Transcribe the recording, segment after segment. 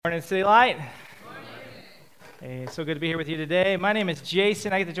Morning, City Light. Hey, it's so good to be here with you today. My name is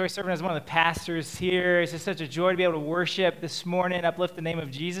Jason. I get the joy of serving as one of the pastors here. It's just such a joy to be able to worship this morning, uplift the name of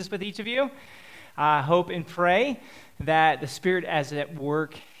Jesus with each of you. I hope and pray that the Spirit is at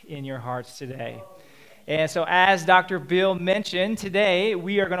work in your hearts today. And so as Dr. Bill mentioned, today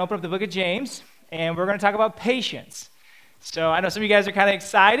we are going to open up the book of James, and we're going to talk about patience. So I know some of you guys are kind of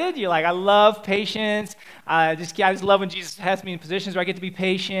excited. You're like, I love patience. I just love when Jesus has me in positions where I get to be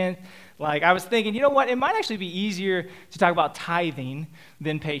patient. Like I was thinking, you know what? It might actually be easier to talk about tithing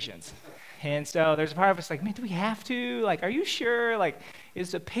than patience. And so there's a part of us like, man, do we have to? Like, are you sure? Like,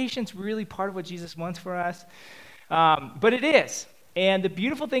 is the patience really part of what Jesus wants for us? But it is. And the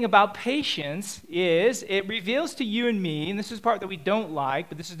beautiful thing about patience is it reveals to you and me, and this is the part that we don't like,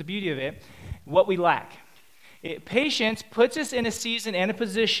 but this is the beauty of it, what we lack. Patience puts us in a season and a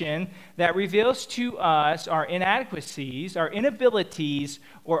position that reveals to us our inadequacies, our inabilities,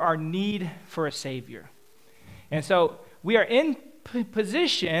 or our need for a Savior. And so we are in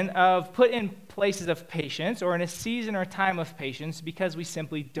position of put in places of patience or in a season or time of patience because we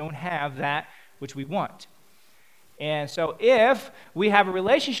simply don't have that which we want. And so if we have a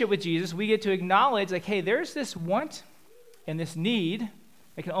relationship with Jesus, we get to acknowledge like, hey, there's this want and this need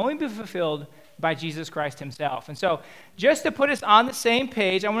that can only be fulfilled by Jesus Christ himself. And so just to put us on the same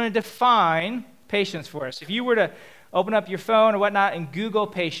page, I want to define patience for us. If you were to open up your phone or whatnot and Google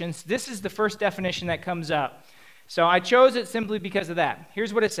patience, this is the first definition that comes up. So I chose it simply because of that.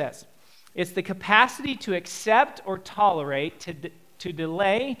 Here's what it says. It's the capacity to accept or tolerate, to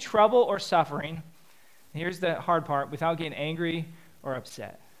delay trouble or suffering. Here's the hard part, without getting angry or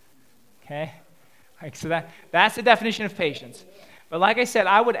upset. Okay? So that's the definition of patience. But like I said,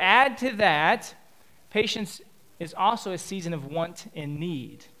 I would add to that, patience is also a season of want and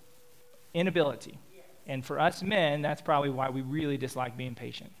need, inability. And for us men, that's probably why we really dislike being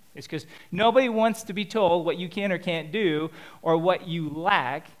patient. It's because nobody wants to be told what you can or can't do or what you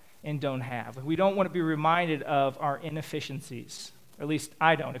lack and don't have. We don't want to be reminded of our inefficiencies. Or at least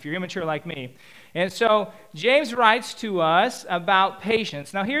I don't, if you're immature like me. And so James writes to us about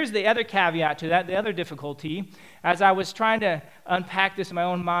patience. Now here's the other caveat to that, the other difficulty. As I was trying to unpack this in my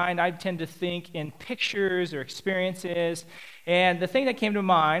own mind, I tend to think in pictures or experiences. And the thing that came to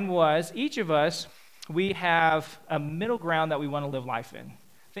mind was each of us, we have a middle ground that we want to live life in.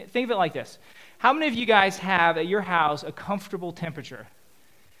 Think of it like this. How many of you guys have at your house a comfortable temperature?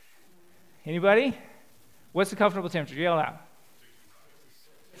 Anybody? What's the comfortable temperature? Yell it out.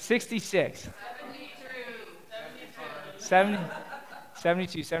 66.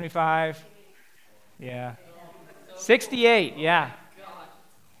 72, 75. Yeah. 68, yeah.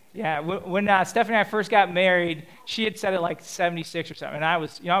 Yeah, when Stephanie and I first got married, she had said it like 76 or something. And I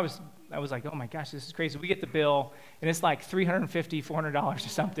was like, oh my gosh, this is crazy. We get the bill, and it's like $350, $400 or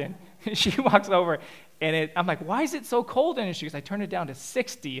something. And she walks over, and I'm like, why is it so cold? And she goes, I turned it down to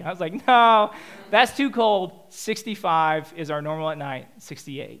 60. I was like, no, that's too cold. 65 is our normal at night,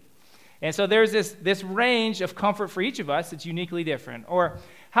 68. And so there's this range of comfort for each of us that's uniquely different. Or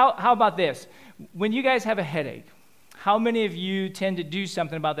how about this? When you guys have a headache, how many of you tend to do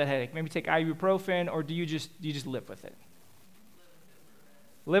something about that headache? Maybe take ibuprofen, or do you just live with it?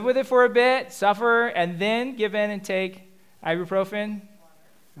 Live with it for a bit, suffer, and then give in and take ibuprofen?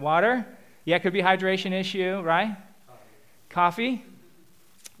 Water? Yeah, it could be a hydration issue, right? Coffee?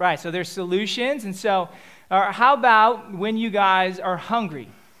 Right, so there's solutions. And so how about when you guys are hungry?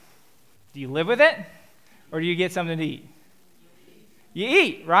 Do you live with it, or do you get something to eat? You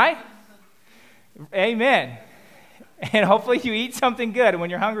eat, right? Amen. And hopefully you eat something good. And when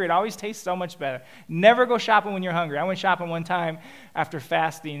you're hungry, it always tastes so much better. Never go shopping when you're hungry. I went shopping one time after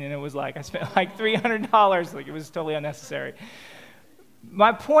fasting, and it was like I spent like $300. Like it was totally unnecessary.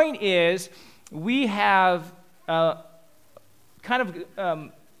 My point is, we have a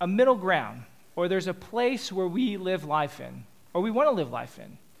middle ground, or there's a place where we live life in, or we want to live life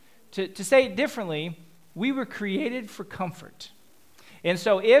in. To say it differently, we were created for comfort. And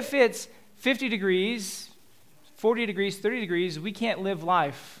so if it's 50 degrees, 40 degrees, 30 degrees, we can't live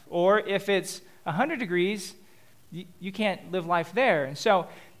life. Or if it's 100 degrees, you can't live life there. And so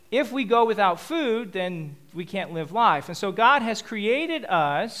if we go without food, then we can't live life. And so God has created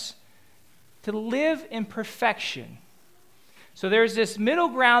us to live in perfection. So there's this middle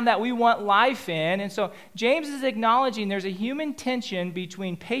ground that we want life in. And so James is acknowledging there's a human tension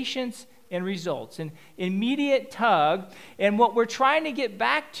between patience and results, an immediate tug. And what we're trying to get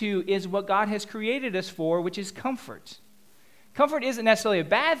back to is what God has created us for, which is comfort. Comfort isn't necessarily a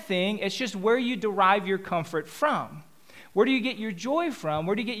bad thing. It's just where you derive your comfort from. Where do you get your joy from?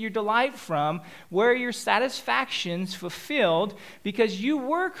 Where do you get your delight from? Where are your satisfactions fulfilled? Because you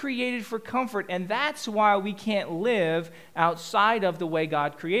were created for comfort, and that's why we can't live outside of the way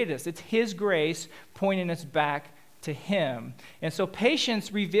God created us. It's His grace pointing us back to Him. And so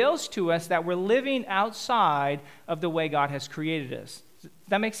patience reveals to us that we're living outside of the way God has created us. Does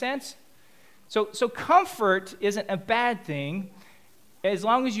that make sense? So comfort isn't a bad thing as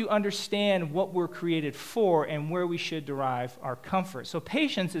long as you understand what we're created for and where we should derive our comfort. So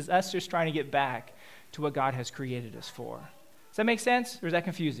patience is us just trying to get back to what God has created us for. Does that make sense, or is that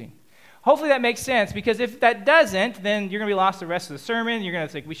confusing? Hopefully that makes sense, because if that doesn't, then you're going to be lost the rest of the sermon. You're going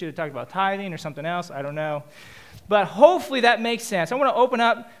to think we should have talked about tithing or something else. I don't know. But hopefully that makes sense. I want to open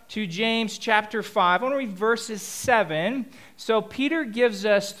up to James chapter 5. I want to read verses 7. So Peter gives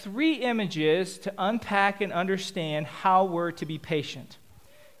us 3 images to unpack and understand how we're to be patient.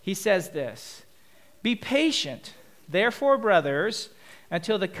 He says this: "Be patient, therefore, brothers,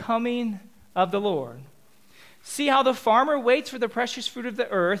 until the coming of the Lord. See how the farmer waits for the precious fruit of the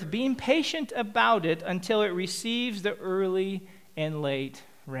earth, being patient about it until it receives the early and late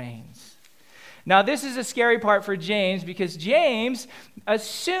rains." Now, this is a scary part for James, because James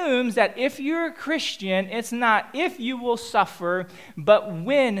assumes that if you're a Christian, it's not if you will suffer, but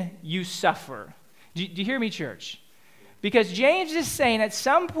when you suffer. Do you hear me, church? Because James is saying at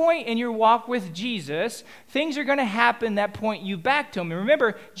some point in your walk with Jesus, things are going to happen that point you back to Him. And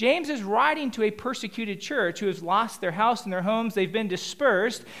remember, James is writing to a persecuted church who has lost their house and their homes. They've been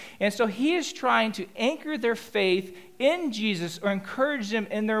dispersed. And so he is trying to anchor their faith in Jesus or encourage them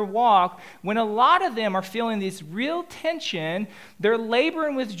in their walk when a lot of them are feeling this real tension. They're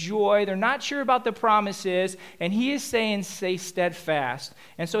laboring with joy. They're not sure about the promises. And he is saying, stay steadfast.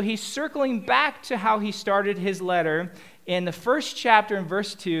 And so he's circling back to how he started his letter. In the first chapter, in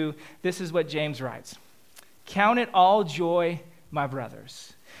verse 2, this is what James writes: "Count it all joy, my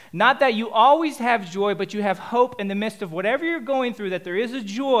brothers. Not that you always have joy, but you have hope in the midst of whatever you're going through, that there is a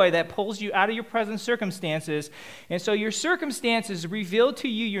joy that pulls you out of your present circumstances. And so your circumstances reveal to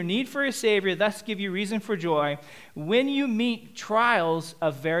you your need for a Savior, thus give you reason for joy when you meet trials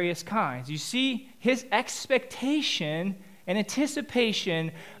of various kinds." You see his expectation and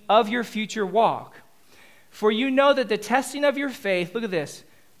anticipation of your future walk. "For you know that the testing of your faith," look at this,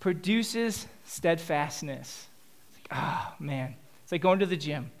 "produces steadfastness." Man. It's like going to the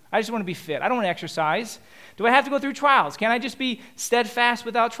gym. I just want to be fit. I don't want to exercise. Do I have to go through trials? Can't I just be steadfast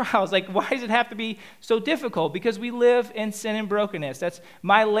without trials? Like, why does it have to be so difficult? Because we live in sin and brokenness. That's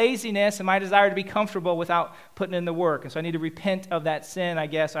my laziness and my desire to be comfortable without putting in the work. And so I need to repent of that sin, I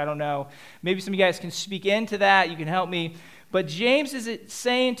guess. I don't know. Maybe some of you guys can speak into that. You can help me. But James is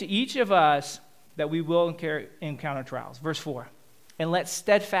saying to each of us that we will encounter trials. Verse 4, "And let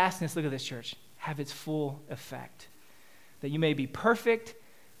steadfastness," look at this, church, "have its full effect, that you may be perfect,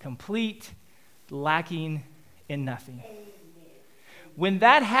 complete, lacking in nothing." When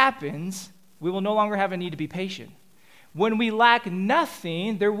that happens, we will no longer have a need to be patient. When we lack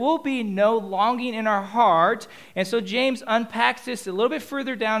nothing, there will be no longing in our heart. And so James unpacks this a little bit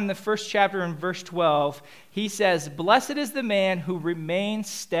further down in the first chapter in verse 12. He says, "Blessed is the man who remains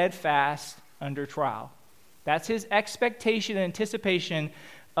steadfast under trial." That's his expectation and anticipation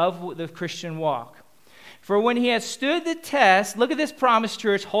of the Christian walk. "For when he has stood the test," look at this promise,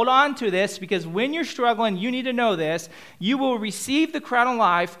 church, hold on to this, because when you're struggling, you need to know this, "you will receive the crown of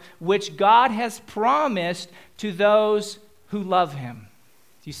life which God has promised to those who love Him."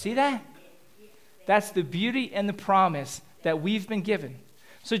 Do you see that? That's the beauty and the promise that we've been given.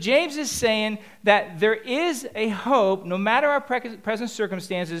 So James is saying that there is a hope, no matter our present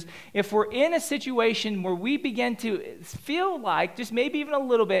circumstances. If we're in a situation where we begin to feel like, just maybe even a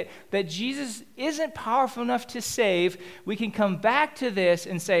little bit, that Jesus isn't powerful enough to save, we can come back to this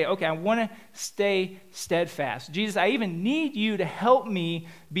and say, okay, I want to stay steadfast. Jesus, I even need you to help me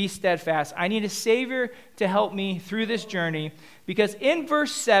be steadfast. I need a Savior to help me through this journey. Because in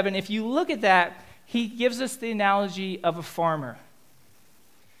verse 7, if you look at that, he gives us the analogy of a farmer.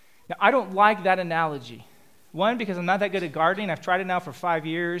 Now, I don't like that analogy. One, because I'm not that good at gardening. I've tried it now for 5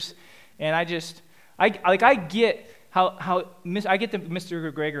 years, and I get I get the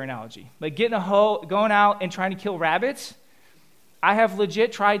Mr. Gregor analogy. Like getting a hoe, going out and trying to kill rabbits. I have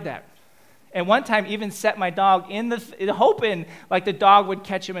legit tried that. And one time even set my dog hoping like the dog would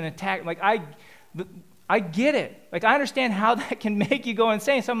catch him and attack him. Like I get it. Like, I understand how that can make you go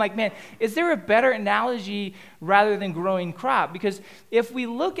insane. So I'm like, man, is there a better analogy rather than growing crop? Because if we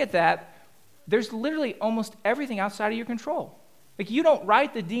look at that, there's literally almost everything outside of your control. Like, you don't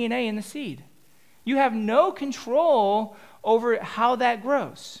write the DNA in the seed. You have no control over how that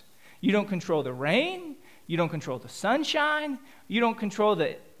grows. You don't control the rain. You don't control the sunshine. You don't control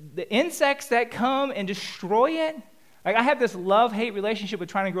the insects that come and destroy it. Like, I have this love-hate relationship with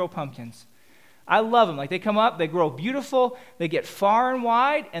trying to grow pumpkins. I love them. Like, they come up, they grow beautiful, they get far and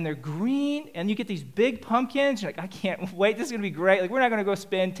wide, and they're green, and you get these big pumpkins. You're like, I can't wait. This is going to be great. Like, we're not going to go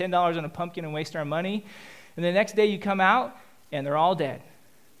spend $10 on a pumpkin and waste our money. And the next day you come out, and they're all dead.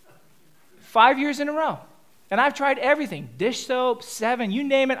 5 years in a row. And I've tried everything. Dish soap, 7, you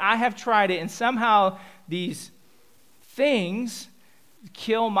name it, I have tried it. And somehow these things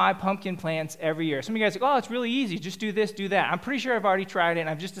kill my pumpkin plants every year. Some of you guys are like, oh, it's really easy. Just do this, do that. I'm pretty sure I've already tried it, and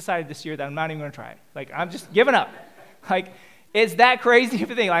I've just decided this year that I'm not even going to try it. Like, I'm just giving up. Like, it's that crazy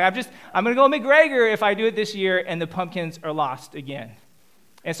of a thing. Like, I'm going to go McGregor if I do it this year, and the pumpkins are lost again.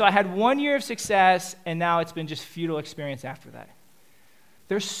 And so I had 1 year of success, and now it's been just futile experience after that.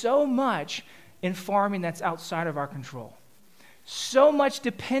 There's so much in farming that's outside of our control. So much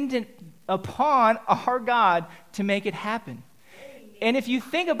dependent upon our God to make it happen. And if you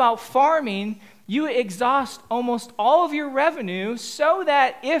think about farming, you exhaust almost all of your revenue so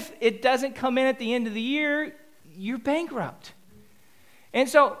that if it doesn't come in at the end of the year, you're bankrupt. And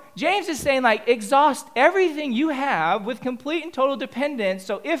so James is saying, like, exhaust everything you have with complete and total dependence.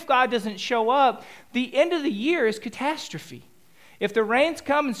 So if God doesn't show up, the end of the year is catastrophe. If the rains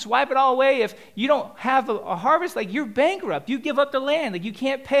come and swipe it all away, if you don't have a harvest, like, you're bankrupt. You give up the land. Like, you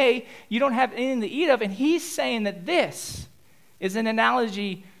can't pay. You don't have anything to eat of. And he's saying that this is an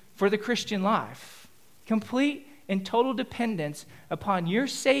analogy for the Christian life. Complete and total dependence upon your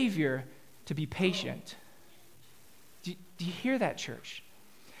Savior to be patient. Do you hear that, church?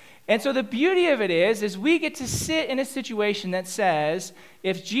 And so the beauty of it is we get to sit in a situation that says,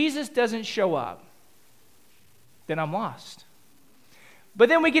 if Jesus doesn't show up, then I'm lost. But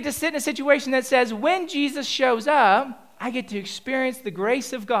then we get to sit in a situation that says, when Jesus shows up, I get to experience the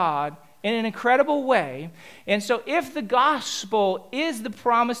grace of God in an incredible way. And so if the gospel is the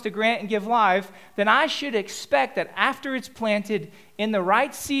promise to grant and give life, then I should expect that after it's planted in the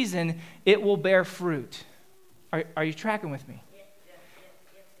right season, it will bear fruit. Are you tracking with me?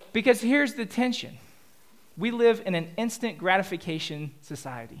 Because here's the tension. We live in an instant gratification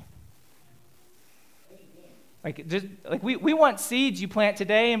society. Like we want seeds you plant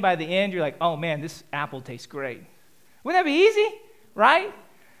today, and by the end, you're like, oh man, this apple tastes great. Wouldn't that be easy? Right?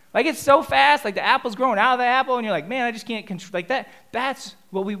 Like, it's so fast, like the apple's growing out of the apple, and you're like, man, I just can't control, like that. That's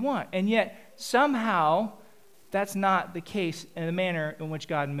what we want. And yet, somehow, that's not the case in the manner in which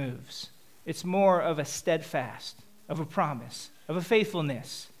God moves. It's more of a steadfast, of a promise, of a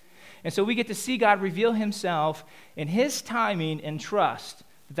faithfulness. And so we get to see God reveal himself in his timing and trust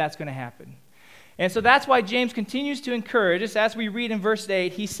that that's going to happen. And so that's why James continues to encourage us. As we read in verse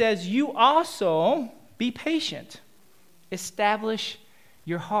 8, he says, you also be patient. Establish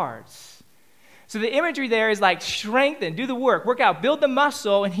your hearts. So the imagery there is like strengthen, do the work out, build the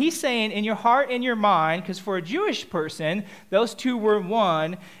muscle. And he's saying in your heart and your mind, because for a Jewish person, those two were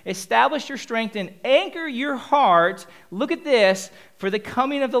one, establish your strength and anchor your heart. Look at this, for the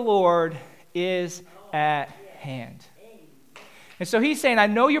coming of the Lord is at hand. And so he's saying, I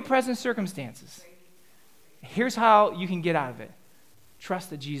know your present circumstances. Here's how you can get out of it.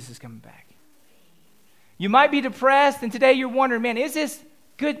 Trust that Jesus is coming back. You might be depressed, and today you're wondering, man, is this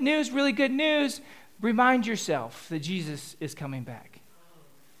good news, really good news? Remind yourself that Jesus is coming back.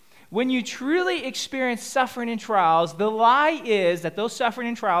 When you truly experience suffering and trials, the lie is that those suffering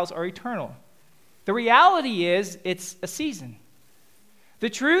and trials are eternal. The reality is it's a season. The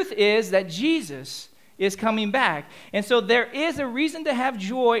truth is that Jesus is coming back. And so there is a reason to have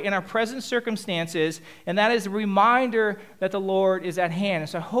joy in our present circumstances, and that is a reminder that the Lord is at hand. And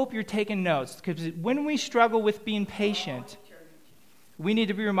so I hope you're taking notes, because when we struggle with being patient, we need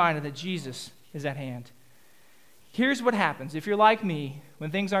to be reminded that Jesus is at hand. Here's what happens. If you're like me,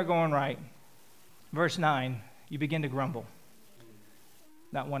 when things aren't going right, verse 9, you begin to grumble.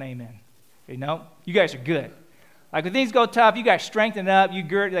 Not one amen. Okay, no, you guys are good. Like when things go tough, you guys strengthen up, you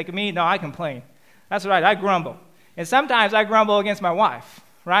gird, like me, no, I complain. That's right, I grumble. And sometimes I grumble against my wife,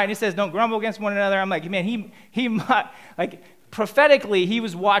 right? And he says, don't grumble against one another. I'm like, man, he like prophetically, he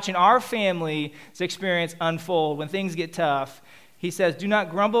was watching our family's experience unfold when things get tough. He says, do not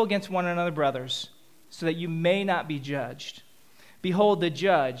grumble against one another, brothers, so that you may not be judged. Behold, the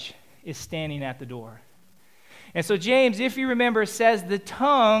judge is standing at the door. And so James, if you remember, says the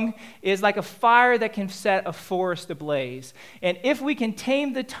tongue is like a fire that can set a forest ablaze. And if we can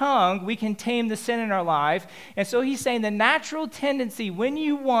tame the tongue, we can tame the sin in our life. And so he's saying the natural tendency when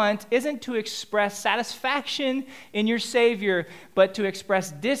you want isn't to express satisfaction in your Savior, but to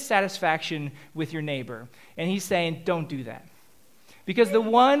express dissatisfaction with your neighbor. And he's saying, don't do that. Because the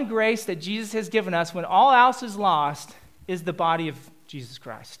one grace that Jesus has given us when all else is lost is the body of Jesus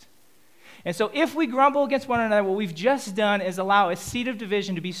Christ. And so if we grumble against one another, what we've just done is allow a seed of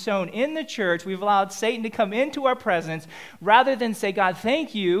division to be sown in the church. We've allowed Satan to come into our presence rather than say, God,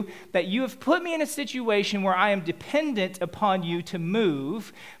 thank you that you have put me in a situation where I am dependent upon you to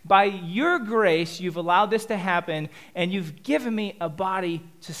move. By your grace, you've allowed this to happen, and you've given me a body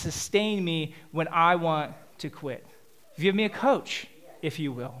to sustain me when I want to quit. You've given me a coach, if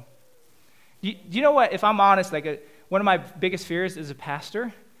you will. Do you know what? If I'm honest, one of my biggest fears as a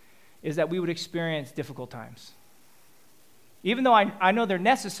pastor is that we would experience difficult times. Even though I know they're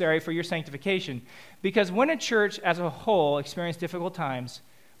necessary for your sanctification, because when a church as a whole experiences difficult times,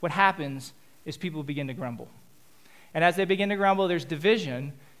 what happens is people begin to grumble. And as they begin to grumble, there's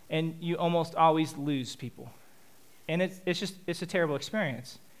division, and you almost always lose people. And it's a terrible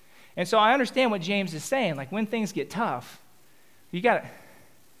experience. And so I understand what James is saying. Like, when things get tough, you gotta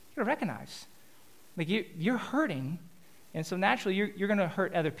recognize, like, you're hurting. And so naturally, you're going to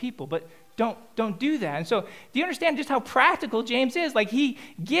hurt other people, but don't do that. And so do you understand just how practical James is? Like, he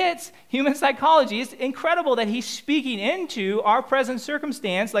gets human psychology. It's incredible that he's speaking into our present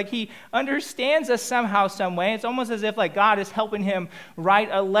circumstance. Like, he understands us somehow, some way. It's almost as if like God is helping him write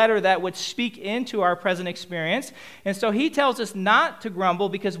a letter that would speak into our present experience. And so he tells us not to grumble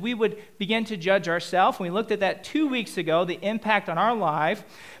because we would begin to judge ourselves. We looked at that 2 weeks ago, the impact on our life.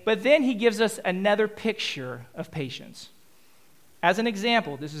 But then he gives us another picture of patience. As an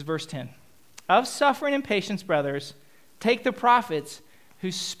example, this is verse 10. Of suffering and patience, brothers, take the prophets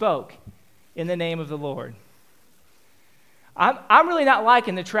who spoke in the name of the Lord. I'm really not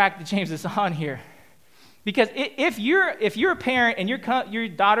liking the track that James is on here. Because if you're a parent and your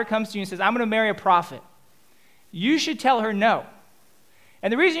daughter comes to you and says, I'm going to marry a prophet, you should tell her no.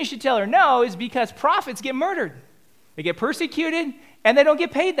 And the reason you should tell her no is because prophets get murdered. They get persecuted, and they don't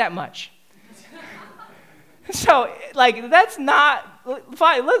get paid that much. So, like, that's not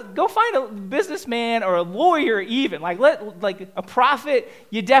fine. Go find a businessman or a lawyer, even. Like a prophet,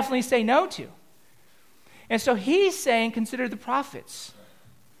 you definitely say no to. And so he's saying, consider the prophets.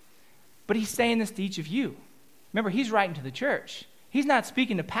 But he's saying this to each of you. Remember, he's writing to the church. He's not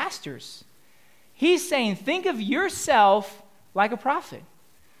speaking to pastors. He's saying, think of yourself like a prophet.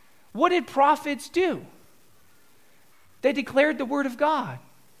 What did prophets do? They declared the word of God.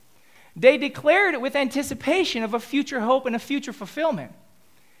 They declared it with anticipation of a future hope and a future fulfillment.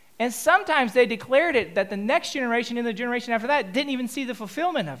 And sometimes they declared it that the next generation and the generation after that didn't even see the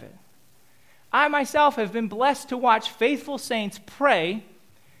fulfillment of it. I myself have been blessed to watch faithful saints pray,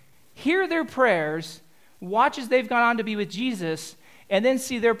 hear their prayers, watch as they've gone on to be with Jesus, and then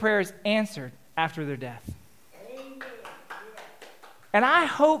see their prayers answered after their death. And I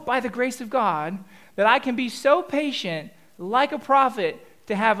hope by the grace of God that I can be so patient like a prophet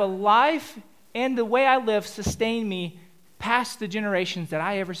to have a life and the way I live sustain me past the generations that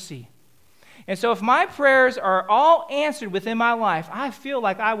I ever see. And so if my prayers are all answered within my life, I feel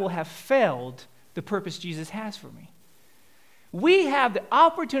like I will have failed the purpose Jesus has for me. We have the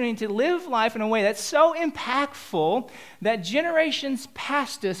opportunity to live life in a way that's so impactful that generations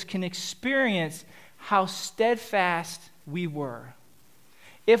past us can experience how steadfast we were.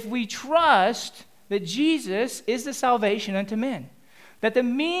 If we trust that Jesus is the salvation unto men, that the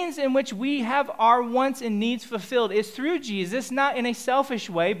means in which we have our wants and needs fulfilled is through Jesus, not in a selfish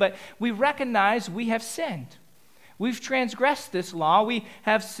way, but we recognize we have sinned. We've transgressed this law. We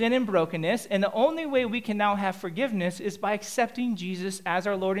have sin and brokenness, and the only way we can now have forgiveness is by accepting Jesus as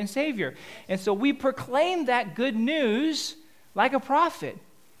our Lord and Savior. And so we proclaim that good news like a prophet.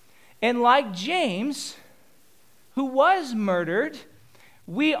 And like James, who was murdered,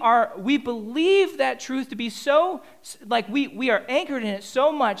 we believe that truth to be so, like we are anchored in it so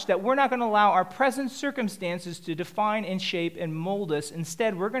much that we're not going to allow our present circumstances to define and shape and mold us.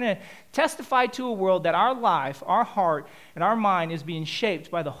 Instead, we're going to testify to a world that our life, our heart, and our mind is being shaped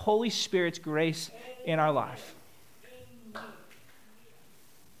by the Holy Spirit's grace in our life.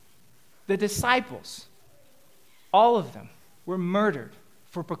 The disciples, all of them, were murdered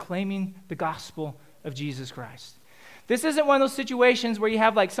for proclaiming the gospel of Jesus Christ. This isn't one of those situations where you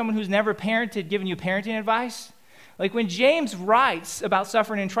have like someone who's never parented giving you parenting advice. Like when James writes about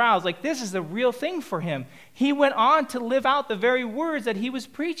suffering and trials, like this is the real thing for him. He went on to live out the very words that he was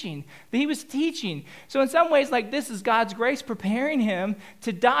preaching, that he was teaching. So in some ways, like this is God's grace preparing him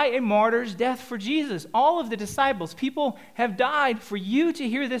to die a martyr's death for Jesus. All of the disciples, people have died for you to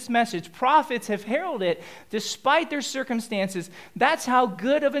hear this message. Prophets have heralded it despite their circumstances. That's how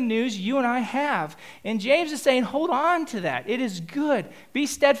good of a news you and I have. And James is saying, hold on to that. It is good. Be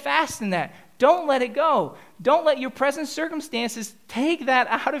steadfast in that. Don't let it go. Don't let your present circumstances take that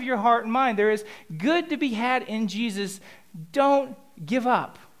out of your heart and mind. There is good to be had in Jesus. Don't give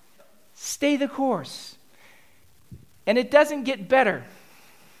up. Stay the course. And it doesn't get better.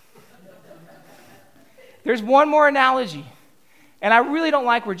 There's one more analogy. And I really don't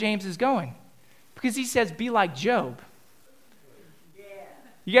like where James is going. Because he says, be like Job.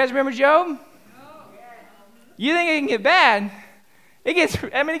 You guys remember Job? You think it can get bad? It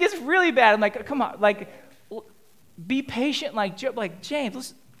gets really bad. I'm like, come on, like, be patient like Job. Like,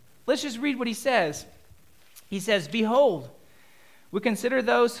 James, let's just read what he says. He says, behold, we consider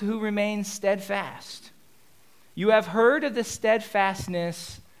those who remain steadfast. You have heard of the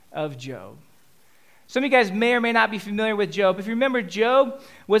steadfastness of Job. Some of you guys may or may not be familiar with Job. If you remember, Job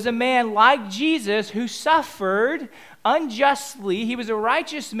was a man like Jesus who suffered unjustly. He was a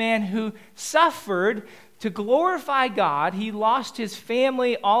righteous man who suffered to glorify God. He lost his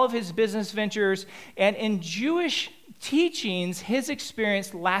family, all of his business ventures, and in Jewish teachings, his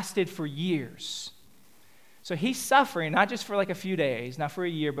experience lasted for years. So he's suffering, not just for like a few days, not for a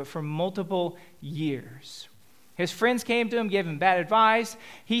year, but for multiple years. His friends came to him, gave him bad advice.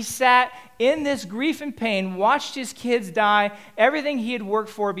 He sat in this grief and pain, watched his kids die, everything he had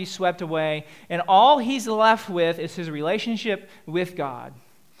worked for be swept away, and all he's left with is his relationship with God.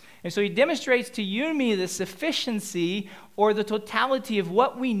 And so he demonstrates to you and me the sufficiency or the totality of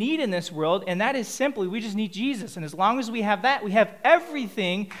what we need in this world, and that is simply we just need Jesus. And as long as we have that, we have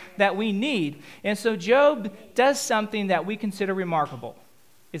everything that we need. And so Job does something that we consider remarkable,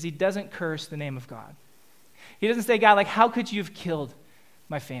 is he doesn't curse the name of God. He doesn't say, God, like, how could you have killed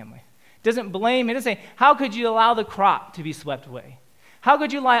my family? He doesn't blame. He doesn't say, how could you allow the crop to be swept away? How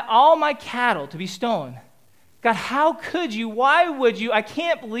could you allow all my cattle to be stolen? God, how could you? Why would you? I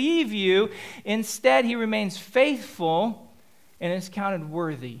can't believe you. Instead, he remains faithful and is counted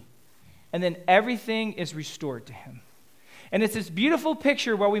worthy. And then everything is restored to him. And it's this beautiful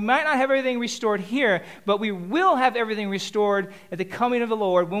picture where we might not have everything restored here, but we will have everything restored at the coming of the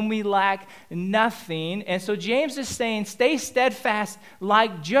Lord when we lack nothing. And so James is saying, stay steadfast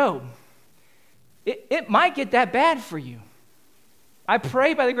like Job. It might get that bad for you. I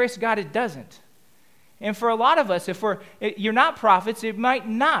pray by the grace of God it doesn't. And for a lot of us, if you're not prophets, it might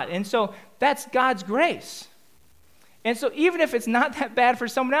not. And so that's God's grace. And so even if it's not that bad for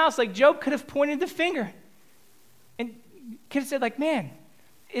someone else, like Job could have pointed the finger and could have said, like, man,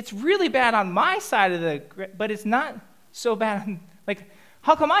 it's really bad on my side of but it's not so bad. Like,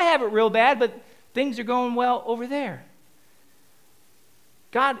 how come I have it real bad, but things are going well over there?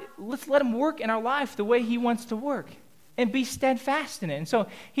 God, let's let him work in our life the way he wants to work and be steadfast in it. And so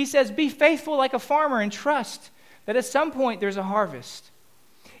he says, be faithful like a farmer and trust that at some point there's a harvest.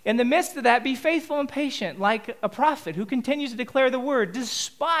 In the midst of that, be faithful and patient like a prophet who continues to declare the word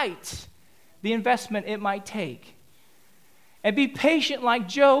despite the investment it might take. And be patient like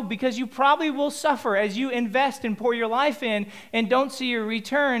Job, because you probably will suffer as you invest and pour your life in and don't see your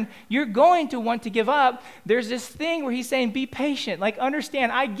return. You're going to want to give up. There's this thing where he's saying, be patient. Like,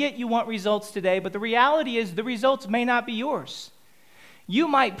 understand, I get you want results today, but the reality is the results may not be yours. You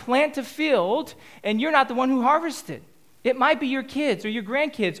might plant a field, and you're not the one who harvested. It might be your kids or your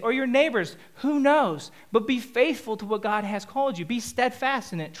grandkids or your neighbors. Who knows? But be faithful to what God has called you. Be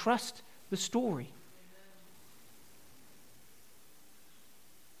steadfast in it. Trust the story.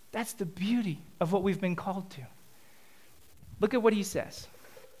 That's the beauty of what we've been called to. Look at what he says.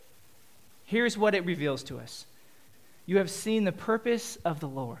 Here's what it reveals to us. You have seen the purpose of the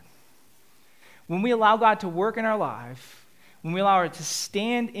Lord. When we allow God to work in our life, when we allow it to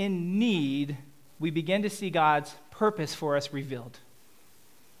stand in need, we begin to see God's purpose for us revealed.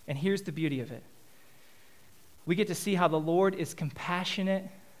 And here's the beauty of it. We get to see how the Lord is compassionate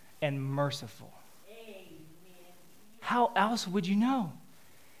and merciful. Amen. How else would you know?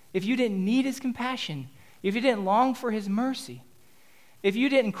 If you didn't need his compassion, if you didn't long for his mercy, if you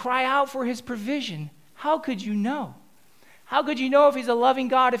didn't cry out for his provision, how could you know? How could you know if he's a loving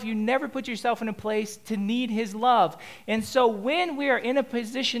God if you never put yourself in a place to need his love? And so when we are in a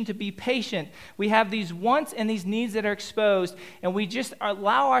position to be patient, we have these wants and these needs that are exposed, and we just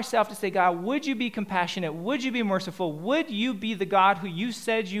allow ourselves to say, God, would you be compassionate? Would you be merciful? Would you be the God who you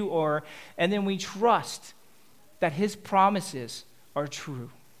said you are? And then we trust that his promises are true.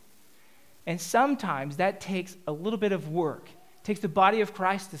 And sometimes that takes a little bit of work. It takes the body of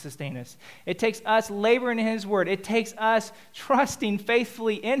Christ to sustain us. It takes us laboring in his word. It takes us trusting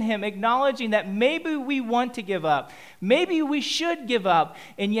faithfully in him, acknowledging that maybe we want to give up. Maybe we should give up.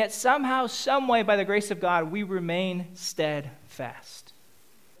 And yet somehow, some way, by the grace of God, we remain steadfast.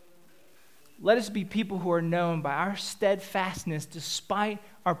 Let us be people who are known by our steadfastness despite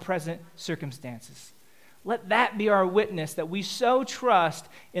our present circumstances. Let that be our witness, that we so trust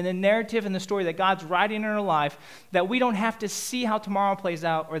in the narrative and the story that God's writing in our life that we don't have to see how tomorrow plays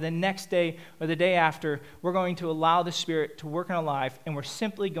out or the next day or the day after. We're going to allow the Spirit to work in our life, and we're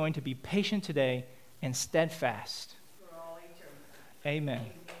simply going to be patient today and steadfast. Amen.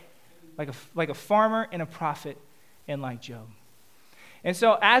 Like a farmer and a prophet, and like Job. And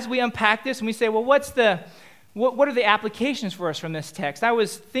so as we unpack this and we say, well, what are the applications for us from this text? I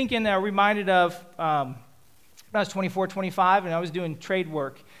was thinking, reminded of when I was 24, 25, and I was doing trade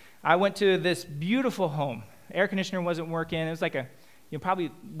work. I went to this beautiful home. The air conditioner wasn't working. It was like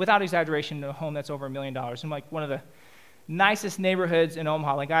probably, without exaggeration, a home that's over $1 million. In like one of the nicest neighborhoods in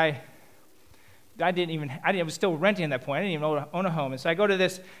Omaha. Like I was still renting at that point. I didn't even own a home. And so I go to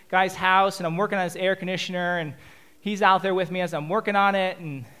this guy's house, and I'm working on this air conditioner, and he's out there with me as I'm working on it,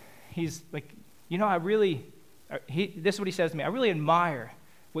 and he's like, this is what he says to me, I really admire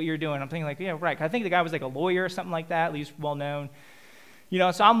what you're doing. I'm thinking like, yeah, right. I think the guy was like a lawyer or something like that, at least well-known.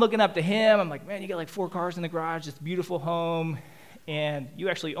 So I'm looking up to him. I'm like, man, you got like 4 cars in the garage, this beautiful home, and you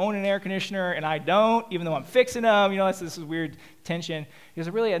actually own an air conditioner, and I don't, even though I'm fixing them. This is weird tension. He goes,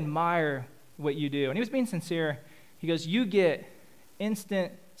 I really admire what you do. And he was being sincere. He goes, you get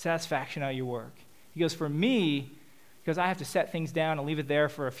instant satisfaction out of your work. He goes, for me, because I have to set things down and leave it there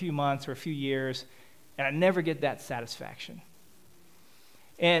for a few months or a few years, and I never get that satisfaction.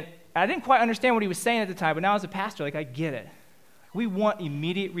 And I didn't quite understand what he was saying at the time, but now as a pastor, I get it. We want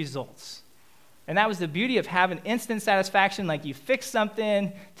immediate results. And that was the beauty of having instant satisfaction. Like you fix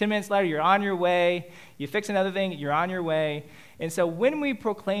something, 10 minutes later, you're on your way. You fix another thing, you're on your way. And so when we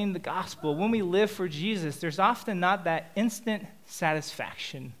proclaim the gospel, when we live for Jesus, there's often not that instant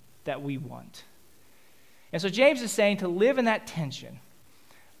satisfaction that we want. And so James is saying to live in that tension,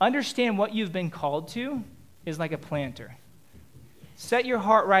 understand what you've been called to is like a planter. Set your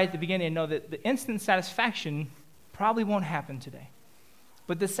heart right at the beginning and know that the instant satisfaction probably won't happen today.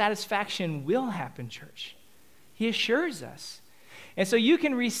 But the satisfaction will happen, church. He assures us. And so you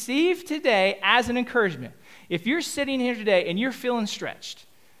can receive today as an encouragement. If you're sitting here today and you're feeling stretched,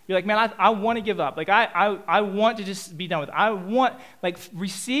 you're like, man, I want to give up. I want to just be done with it.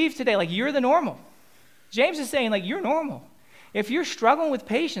 Receive today, you're the normal. James is saying, you're normal. If you're struggling with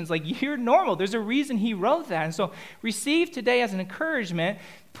patience, you're normal. There's a reason he wrote that. And so receive today as an encouragement.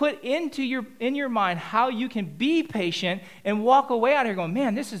 Put in your mind how you can be patient and walk away out here going,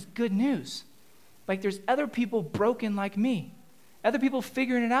 man, this is good news. There's other people broken like me. Other people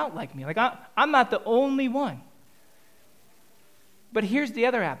figuring it out like me. I'm not the only one. But here's the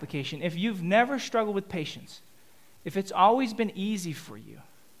other application. If you've never struggled with patience, if it's always been easy for you,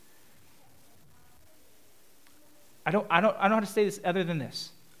 I don't know how to say this other than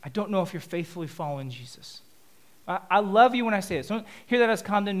this. I don't know if you're faithfully following Jesus. I love you when I say this. Don't hear that as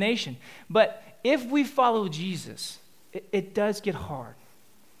condemnation. But if we follow Jesus, it does get hard.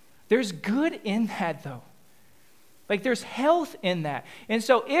 There's good in that, though. There's health in that. And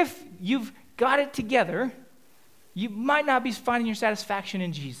so if you've got it together, you might not be finding your satisfaction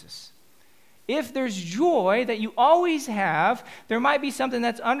in Jesus. If there's joy that you always have, there might be something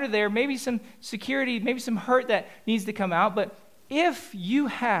that's under there, maybe some security, maybe some hurt that needs to come out. But if you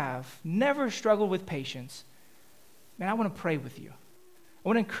have never struggled with patience, man, I want to pray with you. I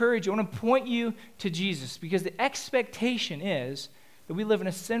want to encourage you. I want to point you to Jesus, because the expectation is that we live in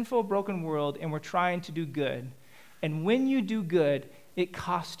a sinful, broken world and we're trying to do good. And when you do good, it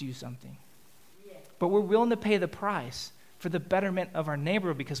costs you something. Yeah. But we're willing to pay the price for the betterment of our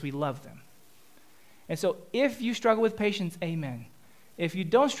neighbor because we love them. And so if you struggle with patience, amen. If you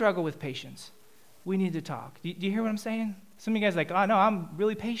don't struggle with patience, we need to talk. Do you hear what I'm saying? Some of you guys are like, oh, no, I'm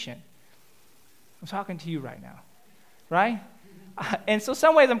really patient. I'm talking to you right now, right? And so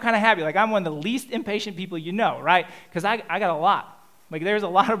some ways I'm kind of happy. I'm one of the least impatient people you know, right? Because I got a lot. There's a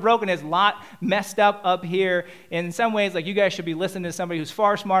lot of brokenness, a lot messed up here. In some ways, you guys should be listening to somebody who's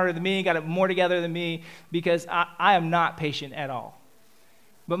far smarter than me, got it more together than me, because I am not patient at all.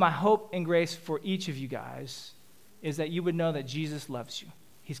 But my hope and grace for each of you guys is that you would know that Jesus loves you.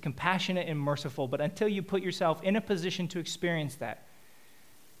 He's compassionate and merciful, but until you put yourself in a position to experience that,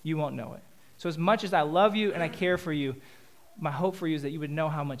 you won't know it. So as much as I love you and I care for you, my hope for you is that you would know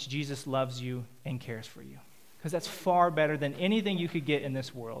how much Jesus loves you and cares for you, because that's far better than anything you could get in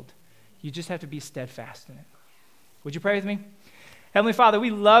this world. You just have to be steadfast in it. Would you pray with me? Heavenly Father, we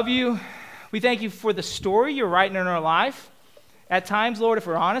love you. We thank you for the story you're writing in our life. At times, Lord, if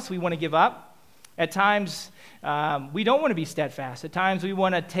we're honest, we want to give up. At times, we don't want to be steadfast. At times, we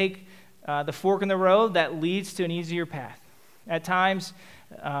want to take the fork in the road that leads to an easier path. At times,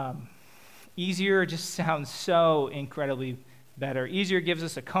 easier just sounds so incredibly better. Easier gives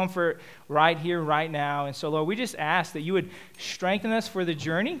us a comfort right here, right now. And so, Lord, we just ask that you would strengthen us for the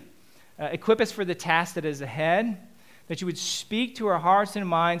journey, equip us for the task that is ahead, that you would speak to our hearts and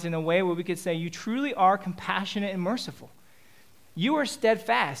minds in a way where we could say, you truly are compassionate and merciful. You are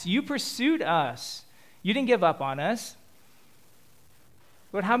steadfast. You pursued us. You didn't give up on us.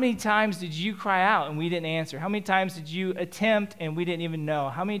 Lord, how many times did you cry out and we didn't answer? How many times did you attempt and we didn't even know?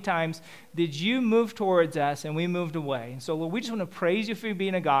 How many times did you move towards us and we moved away? And so, Lord, we just want to praise you for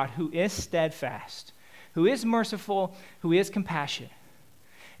being a God who is steadfast, who is merciful, who is compassionate.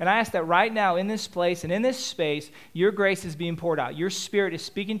 And I ask that right now in this place and in this space, your grace is being poured out. Your Spirit is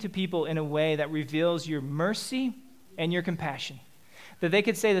speaking to people in a way that reveals your mercy and your compassion. That they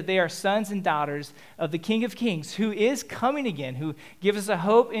could say that they are sons and daughters of the King of Kings, who is coming again, who gives us a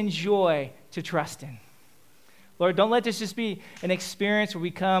hope and joy to trust in. Lord, don't let this just be an experience where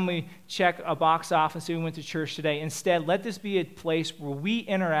we come, we check a box off and say we went to church today. Instead, let this be a place where we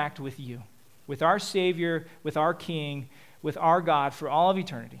interact with you, with our Savior, with our King, with our God for all of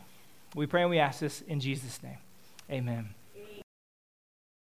eternity. We pray and we ask this in Jesus' name. Amen.